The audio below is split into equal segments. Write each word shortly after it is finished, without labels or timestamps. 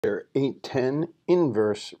Here, 810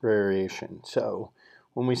 inverse variation. So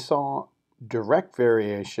when we saw direct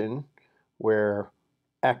variation where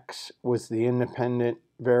x was the independent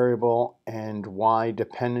variable and y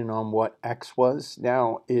dependent on what x was,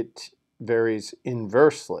 now it varies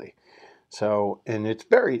inversely. So, and it's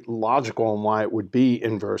very logical on why it would be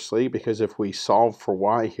inversely, because if we solve for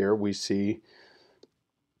y here, we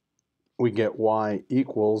get y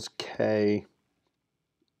equals k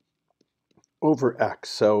over x.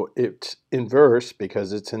 So it's inverse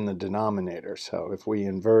because it's in the denominator. So if we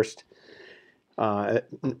inversed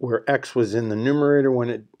where x was in the numerator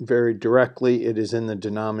when it varied directly, it is in the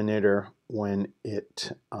denominator when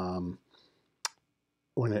it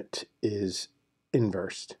is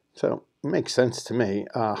inversed. So it makes sense to me.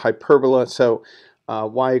 Hyperbola. So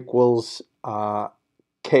y equals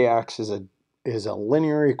kx is a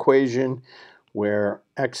linear equation where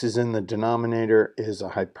x is in the denominator is a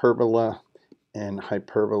hyperbola. And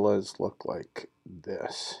hyperbolas look like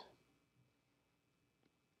this,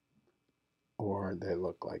 or they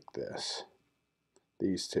look like this.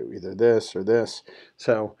 These two, either this or this.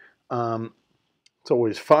 So it's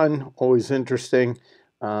always fun, always interesting.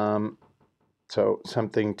 So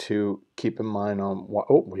something to keep in mind on what,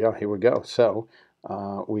 oh yeah, here we go. So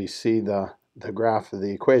we see the graph of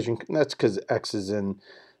the equation. That's because x is in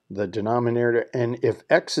the denominator. And if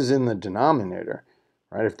x is in the denominator,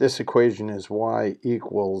 right, if this equation is y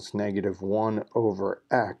equals -1 over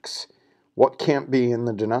x, what can't be in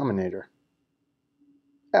the denominator?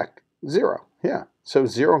 X, 0, yeah. So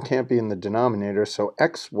 0 can't be in the denominator, so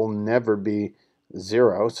x will never be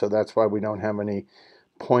 0, so that's why we don't have any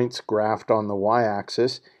points graphed on the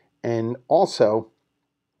y-axis. And also,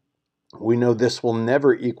 we know this will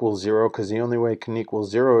never equal 0 because the only way it can equal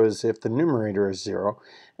 0 is if the numerator is 0,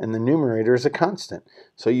 and the numerator is a constant.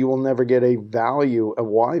 So you will never get a value, a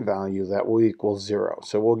y value that will equal 0.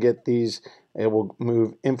 So we'll get these, it will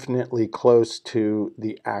move infinitely close to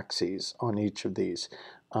the axes on each of these.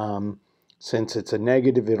 Since it's a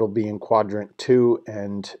negative, it'll be in quadrant 2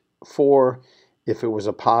 and 4. If it was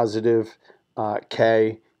a positive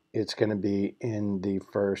k, it's going to be in the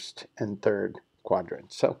first and third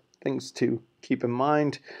quadrant. So things to keep in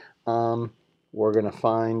mind. We're going to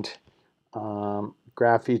find,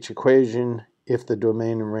 graph each equation. If the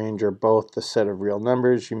domain and range are both the set of real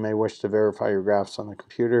numbers, you may wish to verify your graphs on the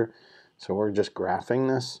computer. So we're just graphing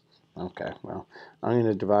this. Okay, well, I'm going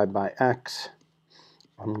to divide by x.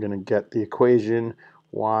 I'm going to get the equation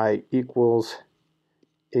y equals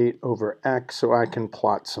 8 over x, so I can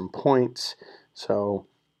plot some points. So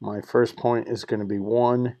my first point is going to be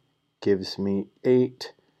 1, gives me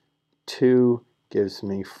 8. 2 gives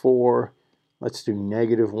me 4. Let's do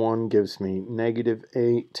 -1 gives me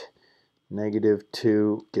 -8.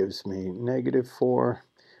 -2 gives me -4.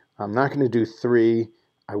 I'm not going to do 3.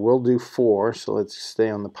 I will do 4, so let's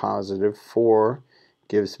stay on the positive. 4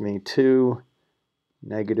 gives me 2.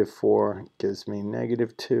 -4 gives me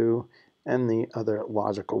 -2. And the other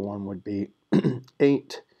logical one would be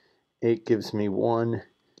 8. 8 gives me 1.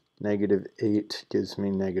 -8 gives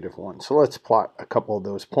me -1. So let's plot a couple of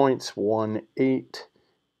those points. 1, 8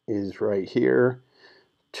 is right here.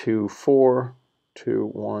 2, 4. 2,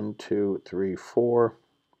 1, 2, 3, 4.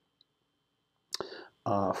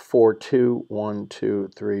 4, 2. 1, 2,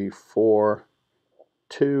 3, 4,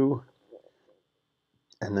 2.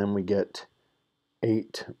 And then we get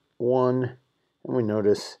 8, 1. And we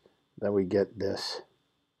notice that we get this.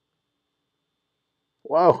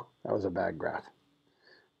 Whoa, that was a bad graph.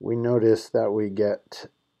 We notice that we get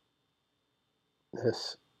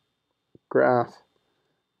this graph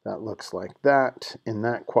that looks like that in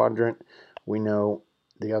that quadrant. We know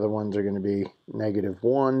the other ones are going to be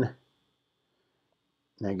 -1,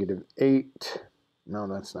 -8. No,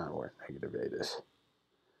 that's not where -8 is.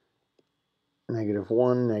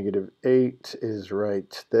 -1, -8 is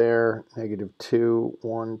right there. -2,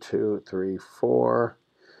 1, 2, 3, 4.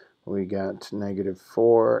 We got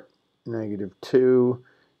 -4, -2,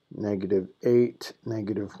 -8,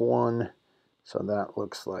 -1. So that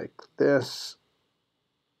looks like this.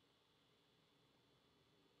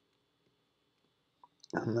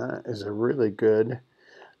 And that is a really good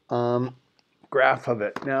graph of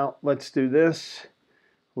it. Now let's do this.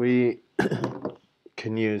 We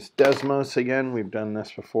can use Desmos again. We've done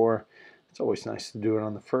this before. It's always nice to do it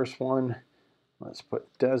on the first one. Let's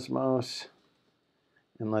put Desmos.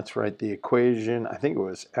 And let's write the equation. I think it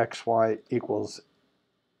was xy equals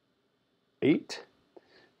 8.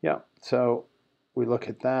 Yeah, so we look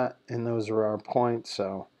at that, and those are our points.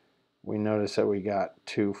 So we notice that we got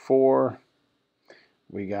 2, 4.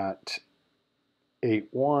 We got 8,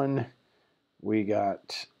 1. We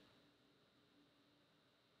got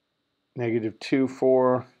negative 2,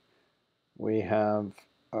 4. We have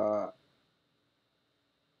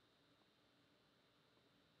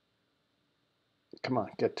come on,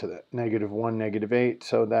 get to that. Negative 1, negative 8.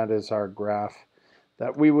 So that is our graph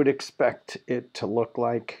that we would expect it to look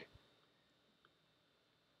like.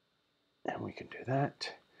 And we can do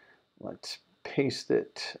that. Let's paste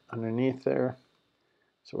it underneath there.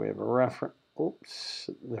 So we have a reference. Oops,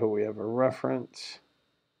 there we have a reference.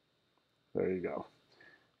 There you go.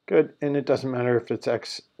 Good, and it doesn't matter if it's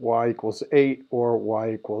x, y equals 8 or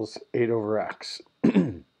y equals 8 over x.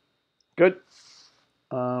 Good.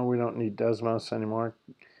 We don't need Desmos anymore.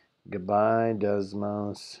 Goodbye,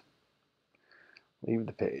 Desmos. Leave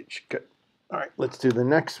the page. Good. All right, let's do the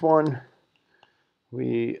next one.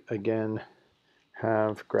 We, again,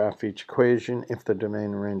 have graph each equation if the domain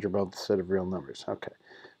and range are both a set of real numbers. Okay,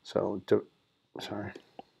 so,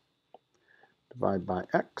 divide by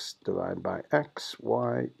x,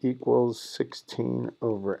 y equals 16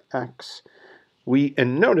 over x.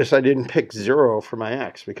 And notice I didn't pick 0 for my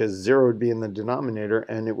x because 0 would be in the denominator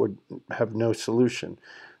and it would have no solution.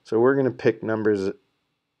 So we're going to pick numbers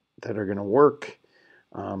that are going to work.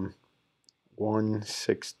 1,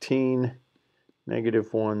 16,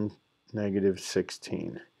 negative 1, negative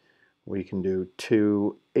 16. We can do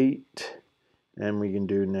 2, 8, and we can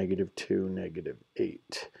do negative 2, negative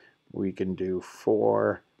 8. We can do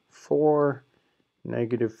 4, 4,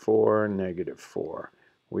 negative 4, negative 4.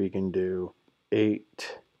 We can do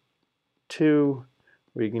 8, 2.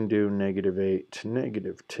 We can do negative 8,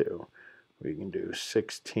 negative 2. We can do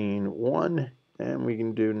 16, 1. And we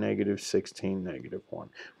can do negative 16, negative 1.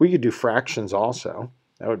 We could do fractions also.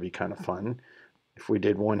 That would be kind of fun. If we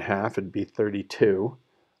did 1/2, it'd be 32.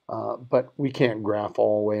 But we can't graph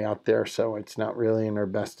all the way out there, so it's not really in our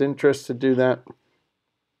best interest to do that.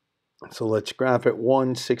 So let's graph it.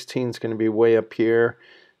 1, 16 is going to be way up here.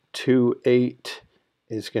 2, 8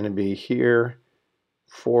 is going to be here.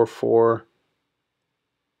 4, 4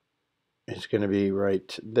 is going to be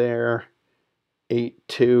right there. 8,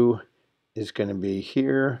 2 is going to be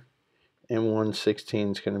here. And 1,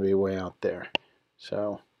 16 is going to be way out there.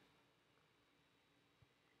 So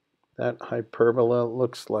that hyperbola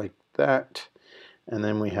looks like that. And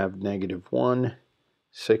then we have negative 1.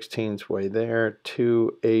 16's way there.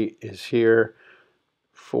 2, 8 is here.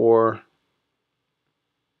 4,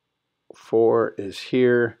 4 is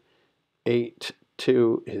here. 8,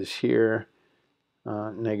 2 is here.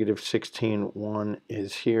 Negative 16, 1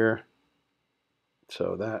 is here.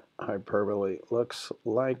 So that hyperbole looks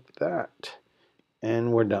like that.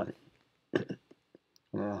 And we're done. I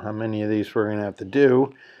don't know how many of these we're going to have to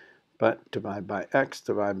do, but divide by x,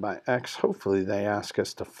 divide by x. Hopefully they ask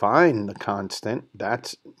us to find the constant.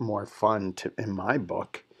 That's more fun in my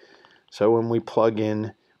book. So when we plug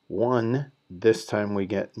in 1, this time we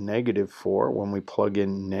get negative 4. When we plug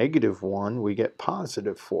in negative 1, we get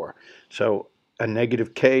positive 4. So a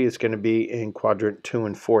negative k is going to be in quadrant 2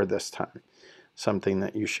 and 4 this time. Something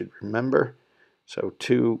that you should remember. So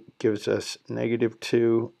 2 gives us negative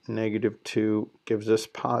 2, negative 2 gives us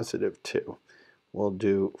positive 2. We'll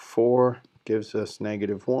do 4 gives us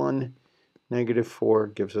negative 1, negative 4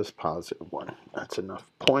 gives us positive 1. That's enough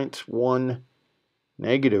points. 1,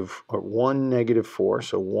 negative 4,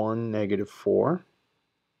 so 1, negative 4.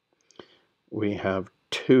 We have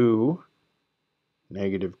 2,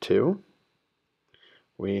 negative 2.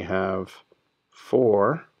 We have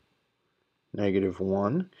 4, negative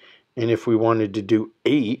 1. And if we wanted to do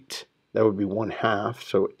 8, that would be 1/2.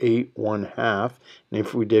 So 8, 1/2. And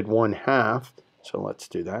if we did 1/2, so let's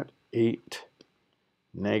do that. 8,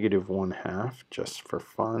 negative 1/2, just for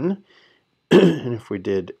fun. And if we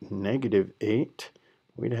did negative 8,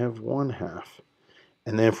 we'd have 1/2.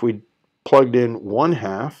 And then if we plugged in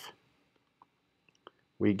 1/2,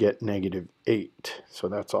 we get negative 8. So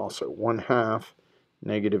that's also 1/2.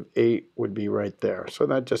 Negative 8 would be right there. So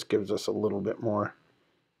that just gives us a little bit more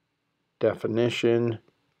definition.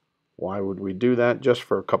 Why would we do that? Just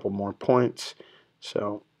for a couple more points.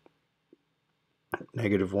 So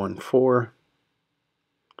negative 1, 4.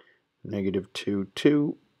 Negative 2,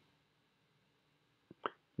 2.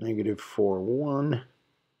 Negative 4, 1.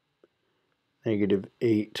 Negative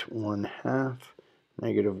 8, 1/2.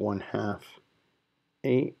 Negative 1/2,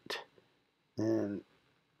 8. And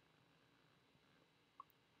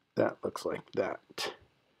that looks like that.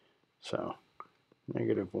 So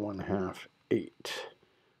negative 1/2, 8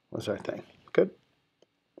 was our thing. Good.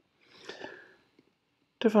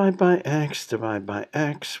 Divide by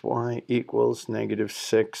x, y equals negative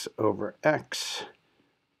 6 over x.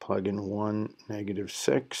 Plug in 1, negative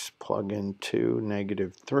 6. Plug in 2,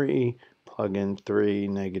 negative 3. Plug in 3,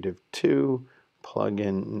 negative 2. Plug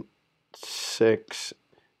in 6,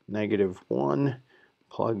 -1.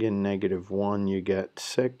 Plug in -1, you get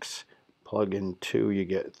 6. Plug in 2, you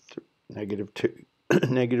get -2.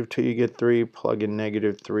 -2, you get 3. Plug in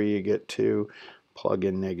 -3, you get 2. Plug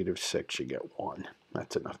in -6, you get 1.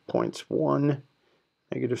 That's enough points. 1,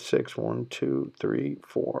 -6, 1, 2, 3,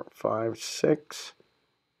 4, 5, 6.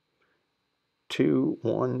 2,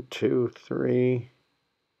 1, 2, 3,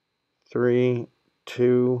 3,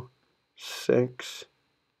 2, 6,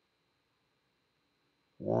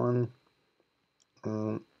 1.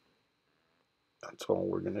 That's all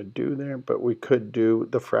we're going to do there, but we could do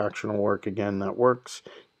the fractional work again. That works.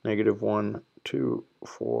 -1, 2,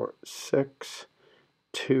 4, 6,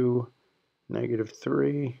 2,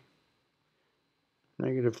 -3,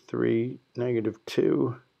 -3,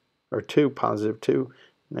 -2, or 2, +2,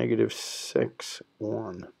 -6,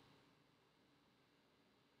 1.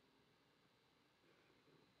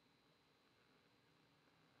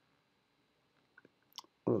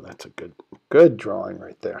 Oh, that's a good drawing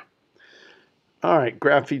right there. All right,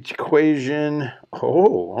 graph each equation.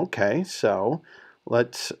 Oh, okay, so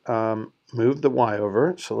let's move the y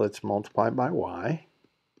over. So let's multiply by y.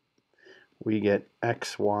 We get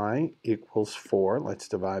xy equals 4. Let's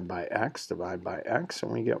divide by x, and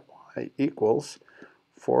we get y equals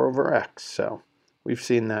 4 over x. So we've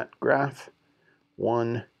seen that graph.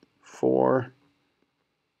 1, 4,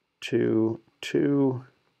 2, 2,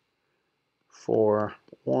 4,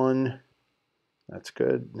 1. That's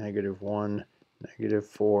good. -1,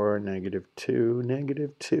 -4, -2,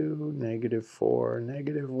 -2, -4,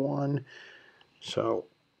 -1. So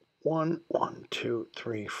 1, 1, 2,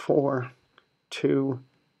 3, 4, 2,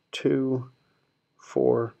 2,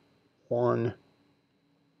 4, 1.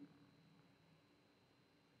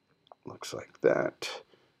 Looks like that.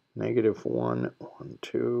 -1, 1,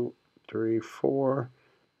 2, 3, 4,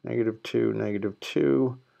 -2,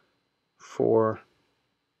 -2, 4,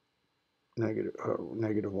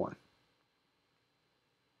 -1.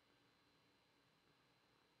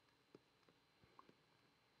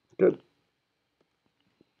 Good.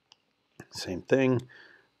 Same thing.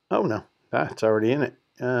 Oh no, that's already in it.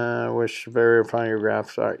 Wish to verify your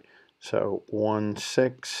graph. Sorry. So 1,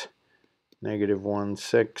 6, -1,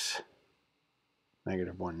 6,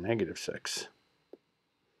 -1, -6,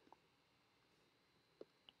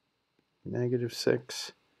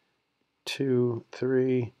 -6, 2,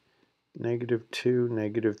 3, -2,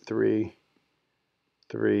 -3,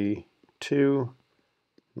 3, 2,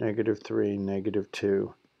 -3,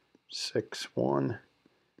 -2, 6, 1,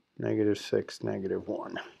 -6,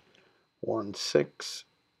 -1, 1, 6,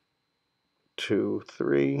 2,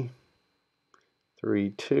 3, 3,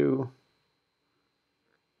 2,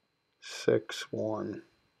 6, 1.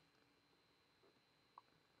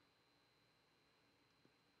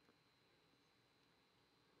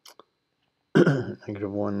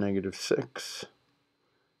 -1, -6,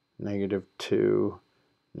 -2,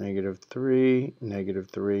 -3,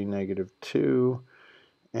 -3, -2,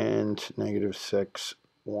 and -6,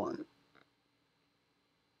 1.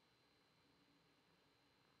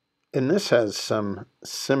 And this has some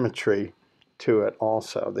symmetry to it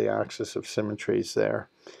also. The axis of symmetry is there,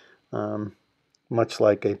 much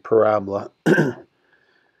like a parabola.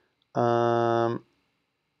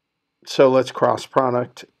 So let's cross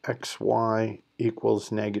product. xy equals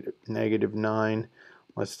 -9.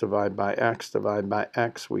 Let's divide by x.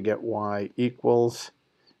 We get y equals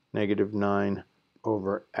 -9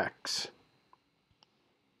 over x.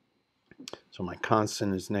 So my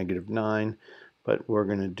constant is -9, but we're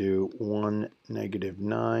going to do 1,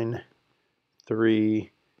 -9,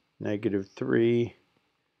 3, -3,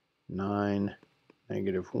 9,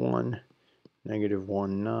 -1,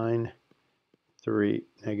 -1, 9, 3,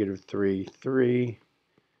 -3, 3,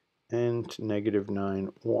 and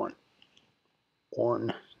 -9, 1.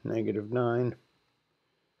 1, -9,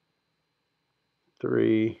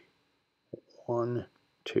 3, 1,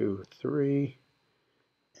 2, 3,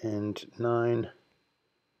 and 9,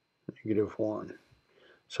 -1.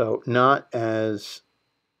 So not as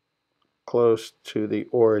close to the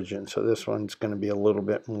origin. So this one's going to be a little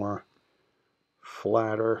bit more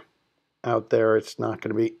flatter. Out there, it's not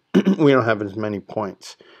going to be, we don't have as many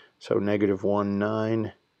points. So -1,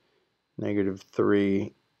 9,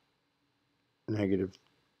 -3,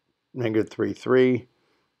 -3, 3,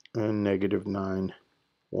 and -9,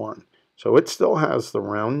 1. So it still has the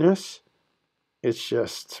roundness. It's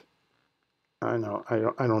just, I know,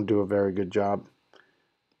 I don't do a very good job.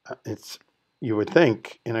 It's, you would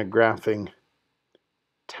think in a graphing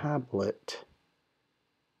tablet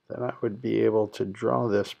that I would be able to draw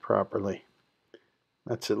this properly.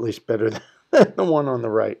 That's at least better than the one on the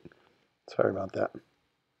right. Sorry about that.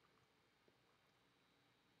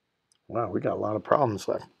 Wow, we got a lot of problems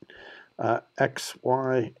left.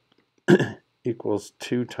 xy equals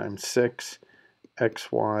 2 times 6.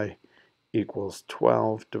 xy equals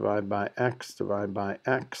 12. Divide by x. Divide by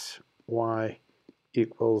x. Y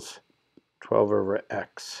equals 12 over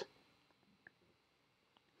x.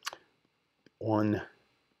 1,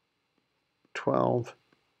 12,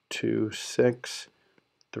 2, 6,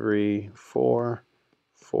 3, 4,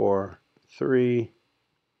 4, 3,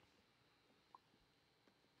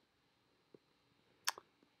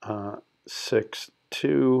 6,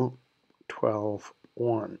 2, 12,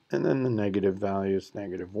 1. And then the negative values,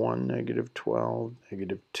 negative 1, negative 12,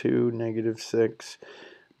 negative 2, negative 6,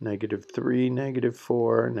 negative 3, negative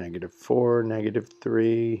 4, negative 4, negative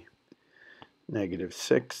 3, negative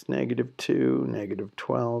 6, negative 2, negative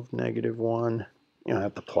 12, negative 1. You don't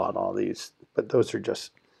have to plot all these, but those are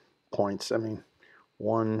just points. I mean,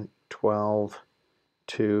 1, 12,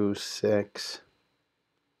 2, 6,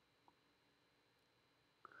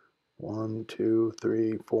 1, 2,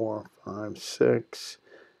 3, 4, 5, 6,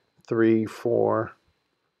 3, 4,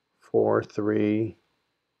 4, 3,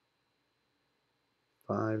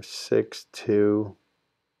 5, 6, 2,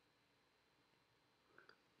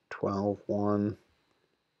 12, 1.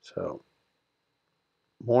 So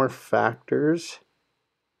more factors,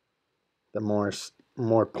 the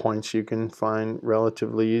more points you can find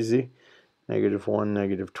relatively easy. Negative 1,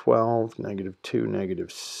 negative 12, negative 2,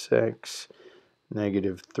 negative 6,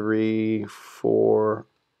 negative 3, 4,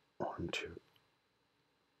 1, 2,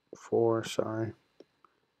 4, sorry,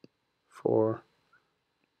 4,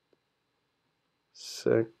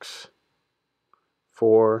 6,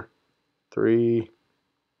 4, 3,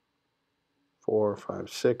 4, 5,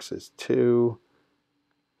 6 is 2,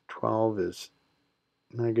 12 is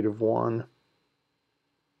negative 1.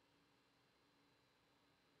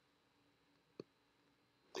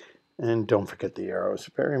 And don't forget the arrows.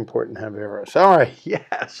 Very important to have arrows. All right,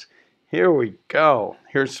 yes, here we go.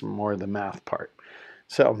 Here's some more of the math part.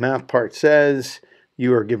 So math part says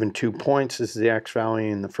you are given 2 points. This is the x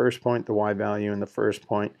value in the first point, the y value in the first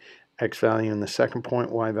point, x value in the second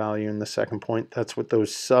point, y value in the second point. That's what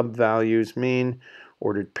those sub-values mean.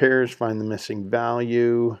 Ordered pairs, find the missing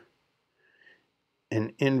value.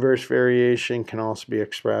 An inverse variation can also be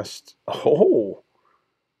expressed. Oh,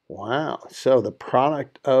 wow. So the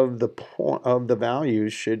product of the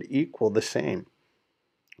values should equal the same.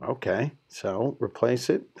 Okay, so replace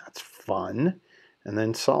it. That's fun. And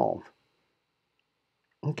then solve.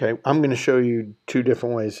 Okay, I'm going to show you 2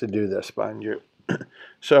 different ways to do this, mind you.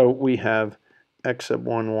 So we have x sub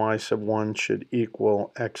 1, y sub 1 should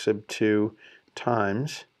equal x sub 2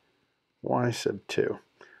 times y sub 2.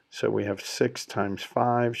 So we have 6 times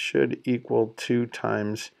 5 should equal 2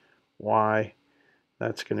 times y.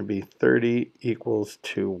 That's going to be 30 equals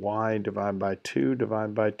 2y divided by 2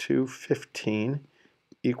 divided by 2, 15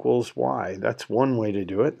 equals y. That's one way to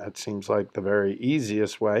do it. That seems like the very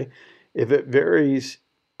easiest way. If it varies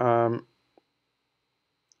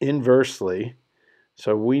inversely,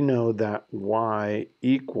 so we know that y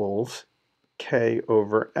equals k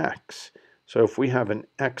over x. So if we have an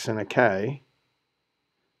x and a k,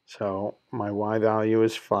 so my y value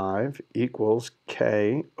is 5 equals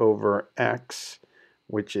k over x,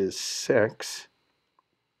 which is 6.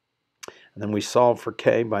 And then we solve for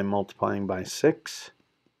k by multiplying by 6.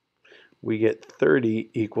 We get 30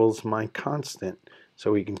 equals my constant.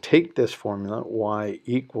 So we can take this formula, y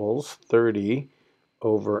equals 30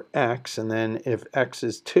 over x, and then if x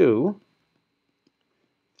is 2,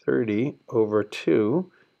 30 over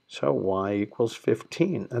 2, so y equals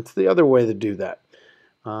 15. That's the other way to do that.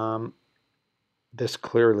 This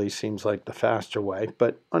clearly seems like the faster way,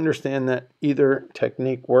 but understand that either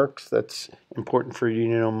technique works. That's important for you to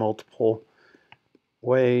know multiple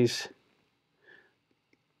ways.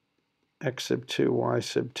 X sub 2, y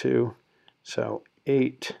sub 2. So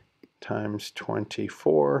 8 times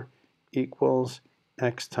 24 equals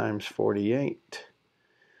x times 48.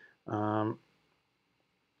 I'm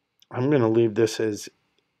going to leave this as,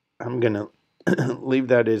 I'm going to leave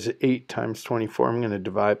that as 8 times 24. I'm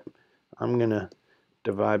going to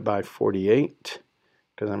divide by 48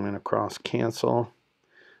 because I'm going to cross cancel.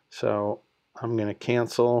 So I'm going to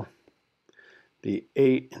cancel the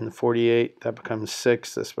 8 and the 48. That becomes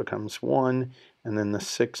 6. This becomes 1. And then the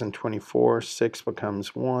 6 and 24. 6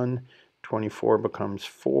 becomes 1. 24 becomes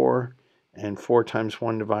 4. And 4 times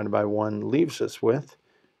 1 divided by 1 leaves us with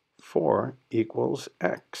 4 equals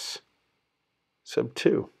x sub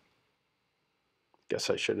 2. Guess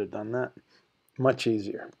I should have done that. Much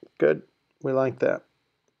easier. Good. We like that.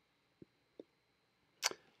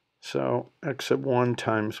 So x sub 1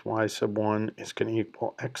 times y sub 1 is going to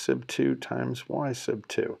equal x sub 2 times y sub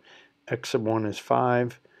 2. x sub 1 is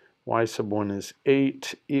 5, y sub 1 is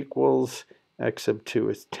 8 equals x sub 2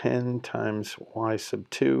 is 10 times y sub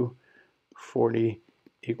 2, 40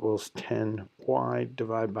 equals 10y,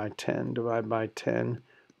 divide by 10, divide by 10,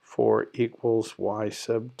 4 equals y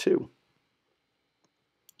sub 2.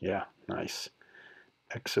 Yeah, nice.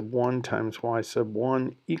 X sub 1 times y sub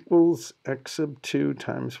 1 equals x sub 2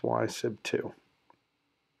 times y sub 2.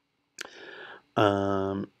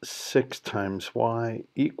 6 times y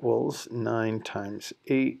equals 9 times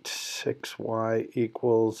 8. 6y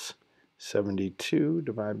equals 72.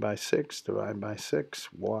 Divide by 6, divide by 6.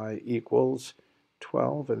 Y equals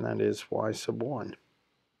 12, and that is y sub 1.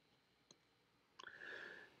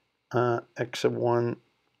 X sub 1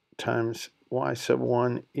 times y sub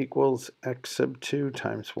 1 equals x sub 2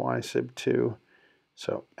 times y sub 2.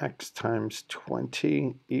 So x times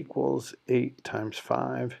 20 equals 8 times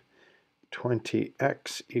 5.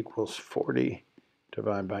 20x equals 40.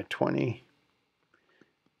 Divide by 20.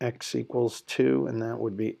 X equals 2, and that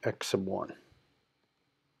would be x sub 1.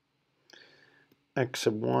 X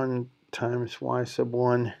sub 1 times y sub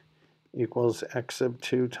 1 equals x sub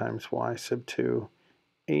 2 times y sub 2.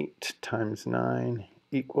 8 times 9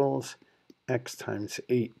 equals x times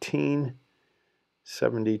 18.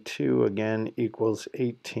 72 again equals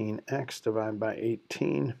 18x divided by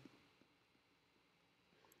 18.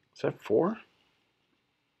 Is that 4?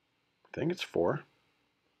 I think it's 4.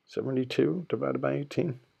 72 divided by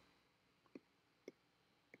 18.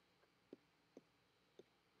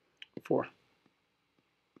 4.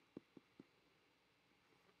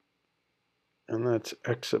 And that's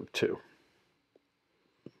x sub 2.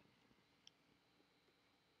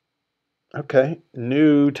 Okay,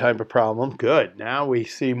 new type of problem. Good. Now we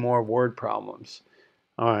see more word problems.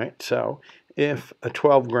 All right, so if a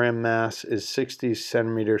 12-gram mass is 60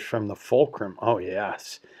 centimeters from the fulcrum, oh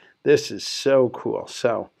yes, this is so cool.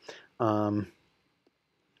 So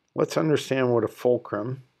let's understand what a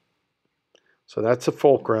fulcrum. So that's a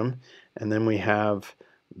fulcrum, and then we have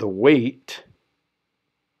the weight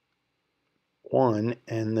 1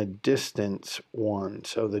 and the distance 1.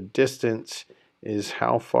 So the distance is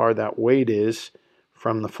how far that weight is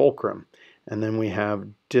from the fulcrum. And then we have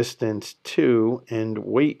distance 2 and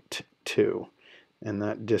weight 2. And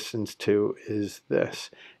that distance 2 is this.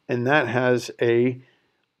 And that has a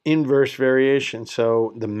inverse variation.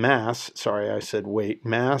 So the mass, sorry I said weight,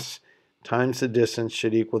 mass times the distance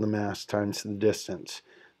should equal the mass times the distance.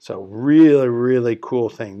 So really, really cool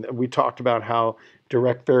thing. We talked about how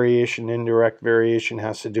direct variation, indirect variation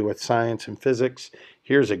has to do with science and physics.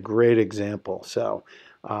 Here's a great example. So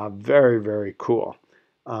very, very cool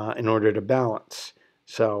in order to balance.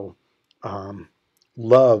 So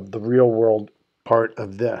love the real world part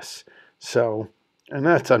of this. So, and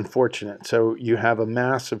that's unfortunate. So you have a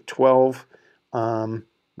mass of 12,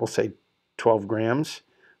 we'll say 12 grams.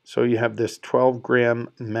 So you have this 12-gram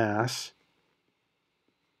mass,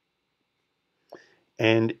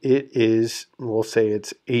 and it is, we'll say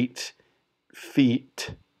it's 8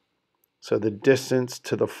 feet. So the distance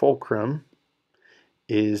to the fulcrum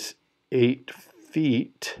is 8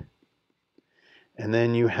 feet. And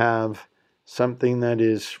then you have something that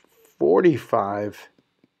is 45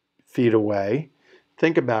 feet away.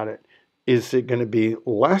 Think about it. Is it going to be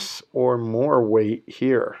less or more weight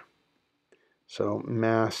here? So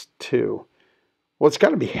mass 2. Well, it's got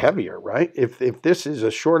to be heavier, right? If this is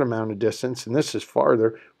a short amount of distance and this is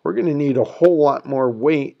farther, we're going to need a whole lot more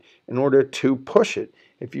weight in order to push it.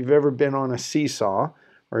 If you've ever been on a seesaw,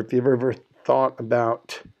 or if you've ever thought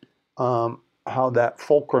about how that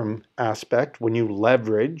fulcrum aspect, when you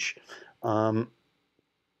leverage,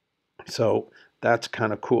 so that's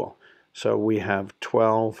kind of cool. So we have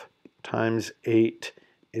 12 times 8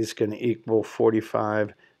 is going to equal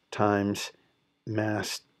 45 times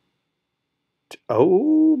mass.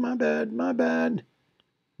 Oh, my bad, my bad.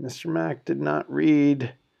 Mr. Mac did not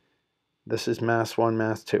read. This is mass 1,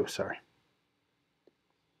 mass 2, sorry.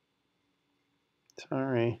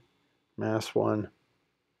 Sorry, mass 1,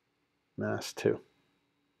 mass 2.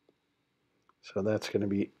 So that's going to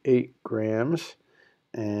be 8 grams.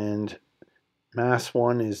 And mass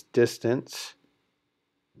 1 is distance.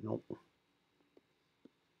 Nope.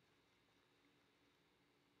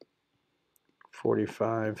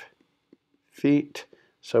 45 feet.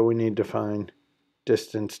 So we need to find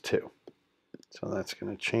distance 2. So that's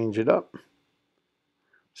going to change it up.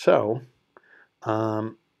 So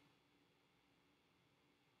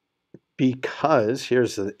because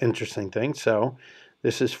here's the interesting thing. So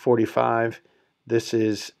this is 45. This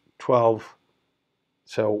is 12.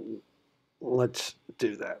 So let's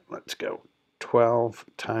do that. Let's go. 12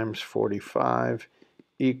 times 45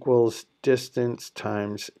 equals distance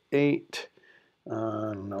times 8. I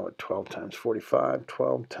don't know what 12 times 45.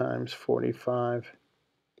 12 times 45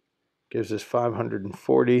 gives us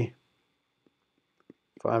 540.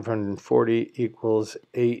 540 equals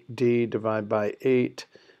 8d divided by 8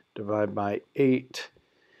 divided by 8.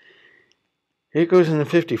 It goes into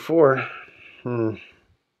 54. Oh,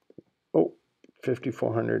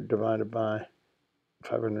 5400 divided by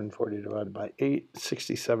 540 divided by 8,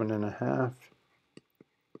 67.5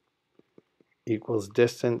 equals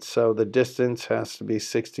distance. So the distance has to be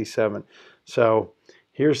 67. So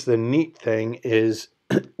here's the neat thing is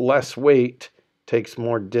less weight takes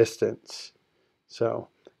more distance. So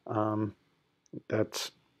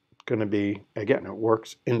that's going to be, again, it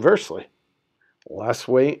works inversely. Less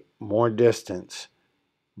weight, more distance.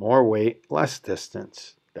 More weight, less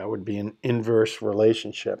distance. That would be an inverse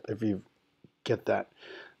relationship if you get that.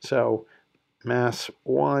 So mass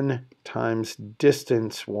 1 times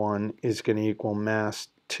distance 1 is going to equal mass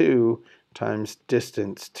 2 times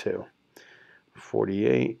distance 2.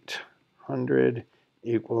 4800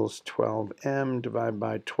 equals 12m divided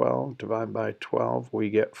by 12 divided by 12. We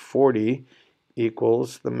get 40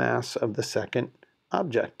 equals the mass of the second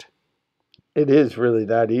object. It is really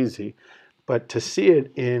that easy, but to see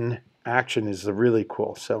it in action is really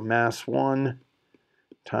cool. So mass 1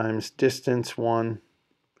 times distance 1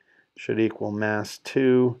 should equal mass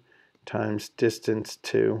 2 times distance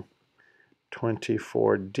 2.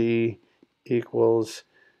 24d equals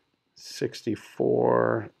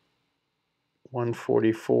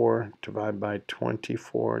 144 divided by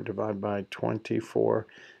 24 divided by 24.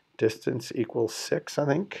 Distance equals 6, I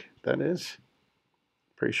think that is.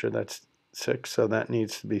 Pretty sure that's 6, so that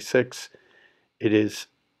needs to be 6. It is,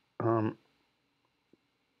 right,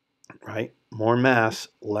 more mass,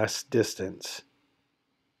 less distance.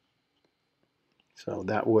 So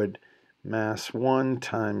that would mass 1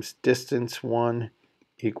 times distance 1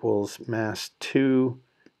 equals mass 2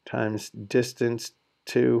 times distance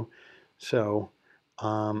 2. So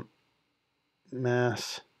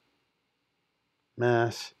mass,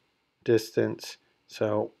 distance.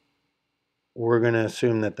 So we're going to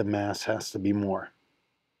assume that the mass has to be more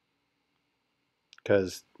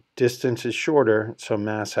because distance is shorter, so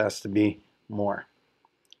mass has to be more.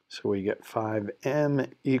 So we get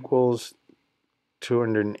 5m equals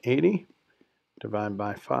 280 divided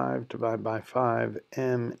by 5 divided by 5.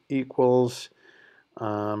 M equals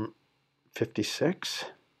 56.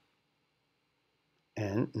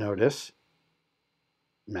 And notice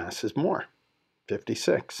mass is more,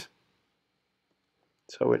 56.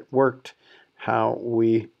 So it worked how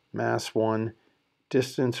we mass 1,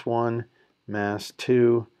 distance 1, mass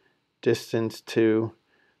 2, distance 2.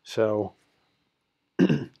 So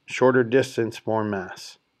shorter distance, more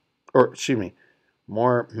mass. Or excuse me,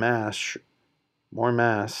 more mass,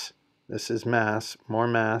 this is mass, more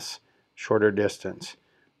mass, shorter distance.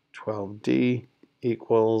 12d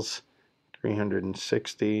equals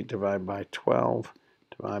 360 divided by 12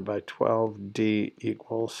 divided by 12, d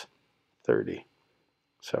equals 30.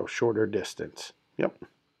 So shorter distance. Yep.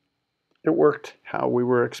 It worked how we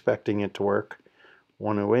were expecting it to work.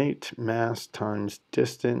 108 mass times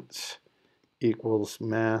distance equals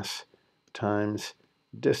mass times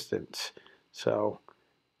distance. So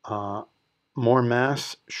more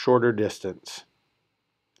mass, shorter distance.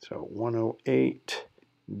 So 108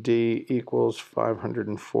 d equals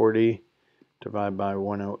 540 divided by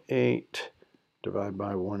 108 divided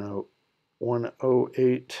by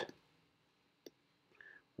 108.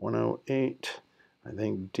 108. I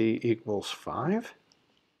think d equals 5.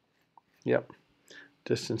 Yep.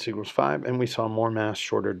 Distance equals 5, and we saw more mass,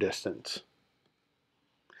 shorter distance.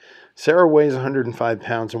 Sarah weighs 105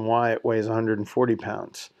 pounds and Wyatt weighs 140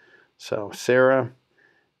 pounds. So Sarah,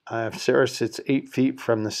 if Sarah sits 8 feet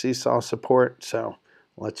from the seesaw support, so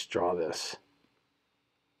let's draw this.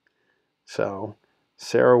 So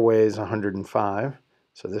Sarah weighs 105,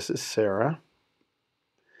 so this is Sarah.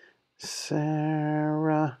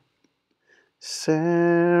 Sarah,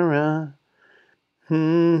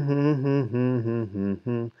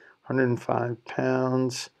 105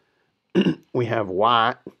 pounds. We have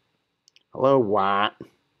Wyatt. Hello, Wyatt.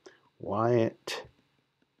 Wyatt.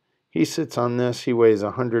 He sits on this. He weighs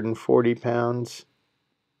 140 pounds.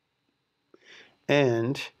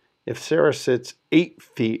 And if Sarah sits 8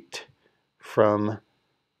 feet from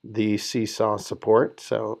the seesaw support,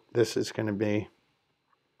 so this is going to be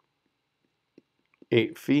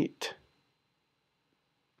 8 feet.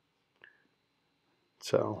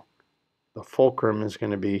 So the fulcrum is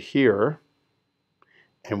going to be here.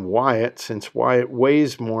 And Wyatt, since Wyatt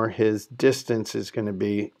weighs more, his distance is going to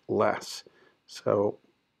be less. So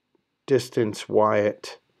distance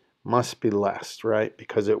Wyatt must be less, right?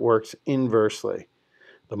 Because it works inversely.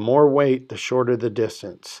 The more weight, the shorter the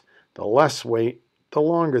distance. The less weight, the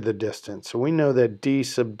longer the distance. So we know that d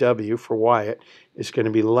sub w for Wyatt is going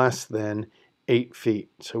to be less than 8 feet.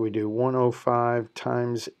 So we do 105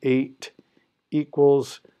 times 8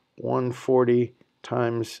 equals 140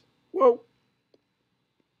 times,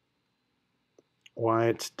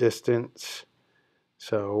 Wyatt's distance.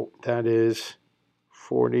 So that is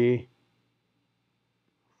 840.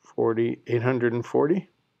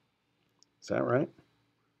 Is that right?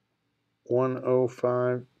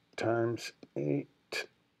 105 times 8,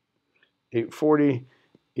 840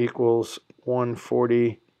 equals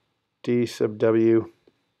 140 d sub w.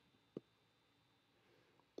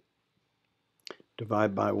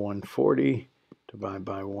 Divide by 140. Divide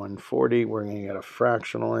by 140. We're going to get a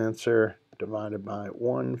fractional answer. Divided by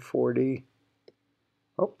 140.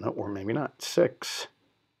 Oh, no, or maybe not. 6.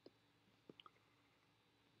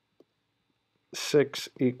 6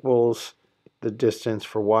 equals the distance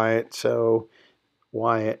for Wyatt. So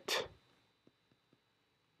Wyatt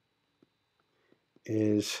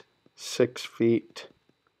is 6 feet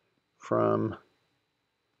from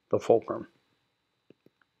the fulcrum.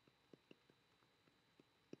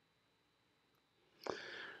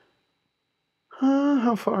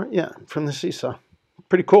 How far? Yeah, from the seesaw.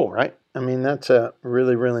 Pretty cool, right? I mean, that's a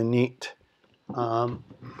really, really neat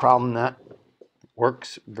problem that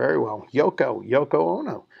works very well. Yoko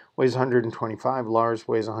Ono weighs 125. Lars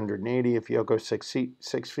weighs 180. If Yoko's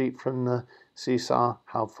 6 feet from the seesaw,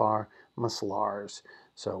 how far must Lars?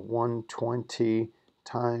 So 120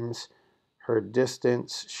 times her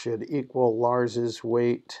distance should equal Lars's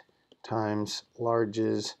weight times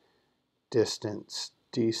Lars's distance,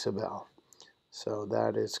 d sub l. So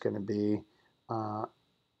that is going to be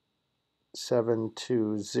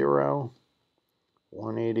 720,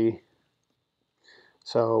 180.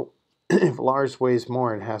 So if Lars weighs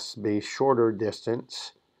more, it has to be shorter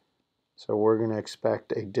distance. So we're going to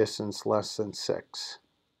expect a distance less than 6.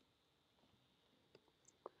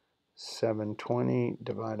 720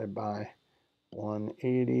 divided by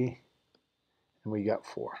 180, and we got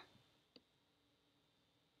 4.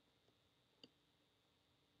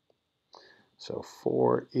 So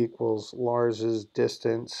 4 equals Lars's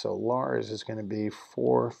distance. So Lars is going to be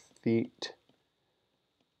 4 feet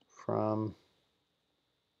from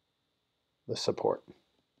the support,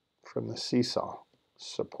 from the seesaw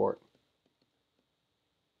support.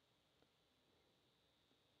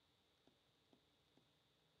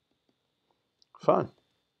 Fun.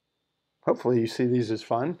 Hopefully you see these as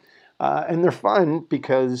fun. And they're fun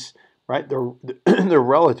because, right, they're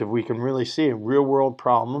relative. We can really see real world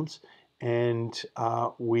problems, and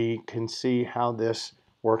we can see how this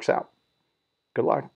works out. Good luck.